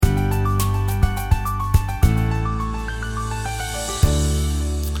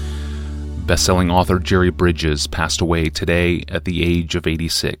Best-selling author Jerry Bridges passed away today at the age of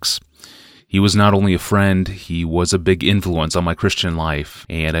 86. He was not only a friend, he was a big influence on my Christian life,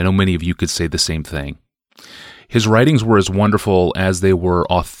 and I know many of you could say the same thing. His writings were as wonderful as they were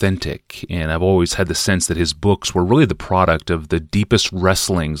authentic, and I've always had the sense that his books were really the product of the deepest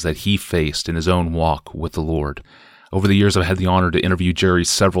wrestlings that he faced in his own walk with the Lord. Over the years, I've had the honor to interview Jerry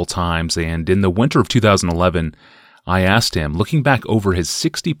several times, and in the winter of 2011, I asked him, looking back over his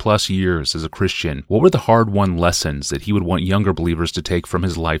 60-plus years as a Christian, what were the hard-won lessons that he would want younger believers to take from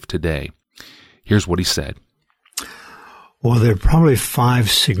his life today? Here's what he said. Well, there are probably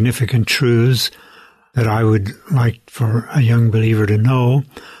 5 significant truths that I would like for a young believer to know.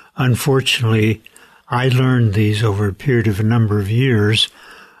 Unfortunately, I learned these over a period of a number of years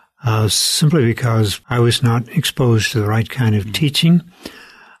simply because I was not exposed to the right kind of teaching.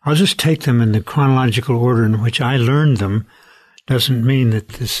 I'll just take them in the chronological order in which I learned them. Doesn't mean that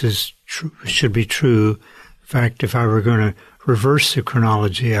this is should be true. In fact, if I were going to reverse the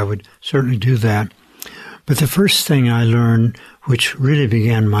chronology, I would certainly do that. But the first thing I learned, which really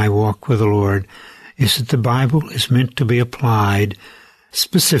began my walk with the Lord, is that the Bible is meant to be applied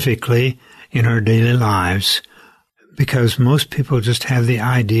specifically in our daily lives, because most people just have the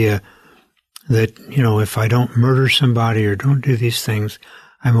idea that, if I don't murder somebody or don't do these things,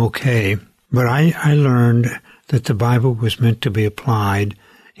 I'm okay. But I learned that the Bible was meant to be applied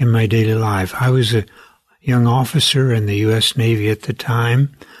in my daily life. I was a young officer in the U.S. Navy at the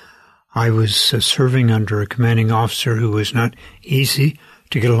time. I was serving under a commanding officer who was not easy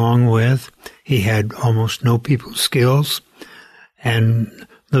to get along with. He had almost no people skills, and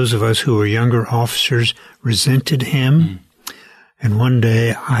those of us who were younger officers resented him. And one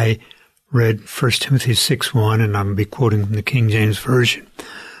day I read 1 Timothy 6:1, and I'll be quoting from the King James Version,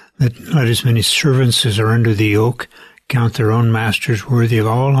 that let as many servants as are under the yoke count their own masters worthy of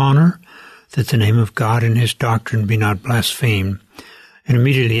all honor, that the name of God and his doctrine be not blasphemed. And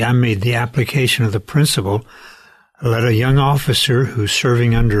immediately I made the application of the principle, let a young officer who's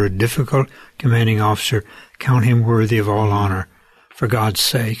serving under a difficult commanding officer count him worthy of all honor for God's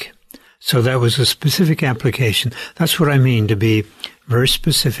sake. So that was a specific application. That's what I mean, to be very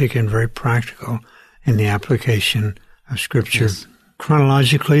specific and very practical in the application of Scripture. Yes.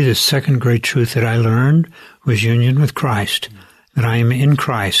 Chronologically, the second great truth that I learned was union with Christ, that I am in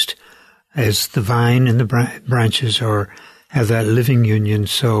Christ, as the vine and the branches have that living union.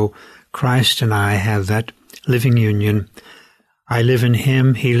 So Christ and I have that living union. I live in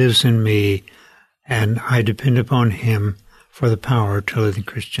him, he lives in me, and I depend upon him for the power to live the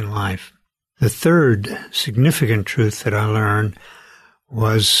Christian life. The third significant truth that I learned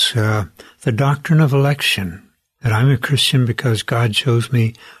was the doctrine of election, that I'm a Christian because God chose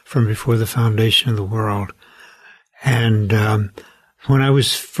me from before the foundation of the world. And when I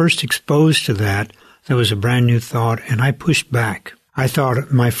was first exposed to that, there was a brand new thought, and I pushed back. I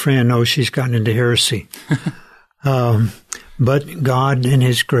thought, my friend, she's gotten into heresy. But God, in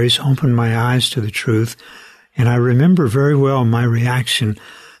his grace, opened my eyes to the truth. And I remember very well my reaction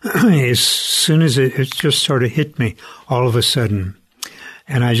as soon as it just sort of hit me all of a sudden.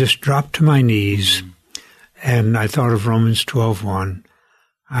 And I just dropped to my knees, and I thought of Romans 12:1.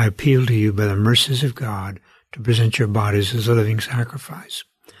 I appeal to you by the mercies of God to present your bodies as a living sacrifice.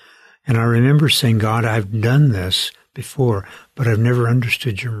 And I remember saying, God, I've done this before, but I've never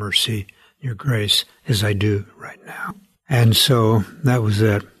understood your mercy, your grace, as I do right now. And so that was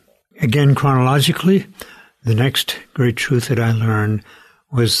it. Again, chronologically, the next great truth that I learned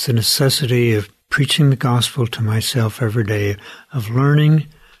was the necessity of preaching the gospel to myself every day, of learning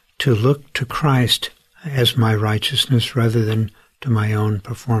to look to Christ as my righteousness rather than to my own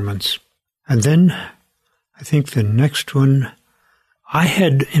performance. And then I think the next one, I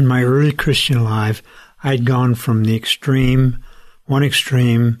had in my early Christian life, I'd gone from the one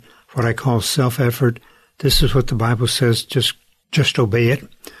extreme, what I call self-effort, this is what the Bible says, just obey it,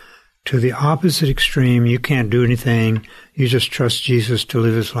 to the opposite extreme, you can't do anything, you just trust Jesus to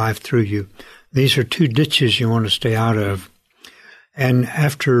live his life through you. These are 2 ditches you want to stay out of. And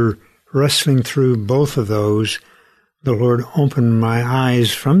after wrestling through both of those, the Lord opened my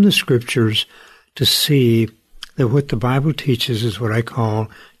eyes from the Scriptures to see that what the Bible teaches is what I call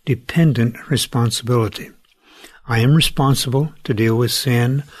dependent responsibility. I am responsible to deal with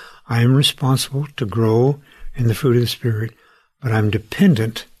sin. I am responsible to grow in the fruit of the Spirit, but I'm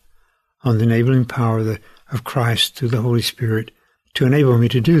dependent on the enabling power of Christ through the Holy Spirit to enable me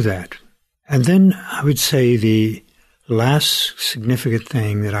to do that. And then I would say the last significant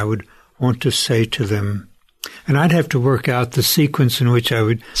thing that I would want to say to them, and I'd have to work out the sequence in which I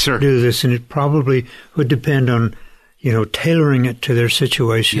would do this, and it probably would depend on, tailoring it to their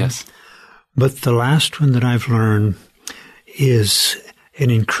situation. Yes. But the last one that I've learned is an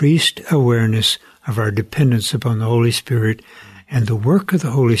increased awareness of our dependence upon the Holy Spirit and the work of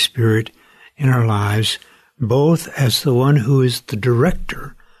the Holy Spirit in our lives, both as the one who is the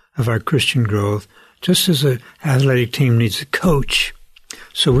director of our Christian growth, just as an athletic team needs a coach.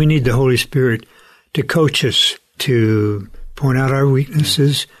 So we need the Holy Spirit to coach us, to point out our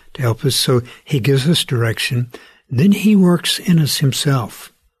weaknesses, to help us. So he gives us direction. Then he works in us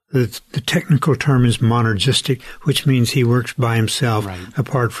himself. The technical term is monergistic, which means he works by himself,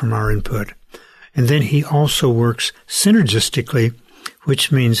 apart from our input. And then he also works synergistically,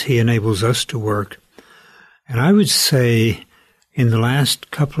 which means he enables us to work. And I would say in the last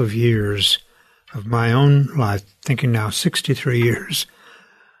couple of years of my own life, thinking now 63 years,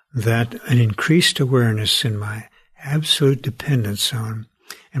 that an increased awareness in my absolute dependence on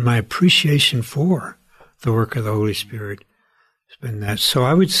and my appreciation for the work of the Holy Spirit has been that. So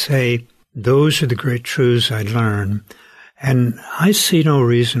I would say those are the great truths I learned. And I see no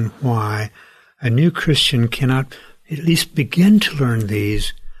reason why a new Christian cannot at least begin to learn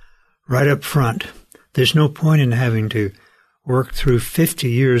these right up front. There's no point in having to work through 50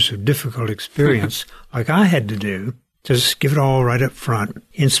 years of difficult experience like I had to do. Just give it all right up front,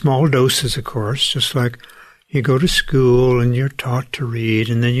 in small doses, of course, just like you go to school and you're taught to read,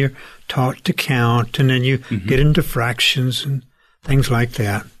 and then you're taught to count, and then you get into fractions and things like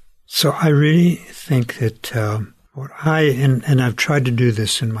that. So I really think that what and I've tried to do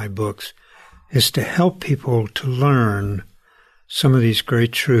this in my books, is to help people to learn some of these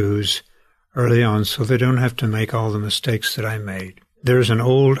great truths early on so they don't have to make all the mistakes that I made. There's an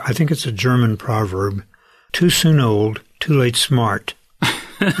old, I think it's a German proverb, too soon old, too late smart.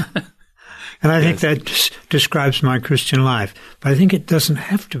 And I think that describes my Christian life. But I think it doesn't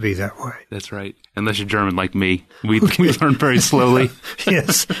have to be that way. That's right. Unless you're German like me. We learn very slowly.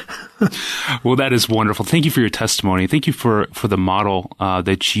 Yes. Well, that is wonderful. Thank you for your testimony. Thank you for the model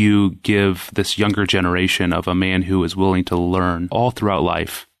that you give this younger generation of a man who is willing to learn all throughout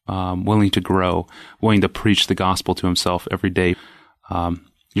life, willing to grow, willing to preach the gospel to himself every day.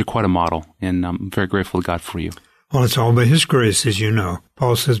 You're quite a model, and I'm very grateful to God for you. Well, it's all by His grace, as you know.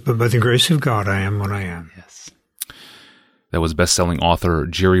 Paul says, but by the grace of God, I am what I am. Yes. That was best-selling author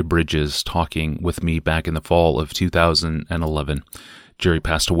Jerry Bridges talking with me back in the fall of 2011. Jerry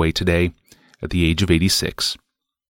passed away today at the age of 86.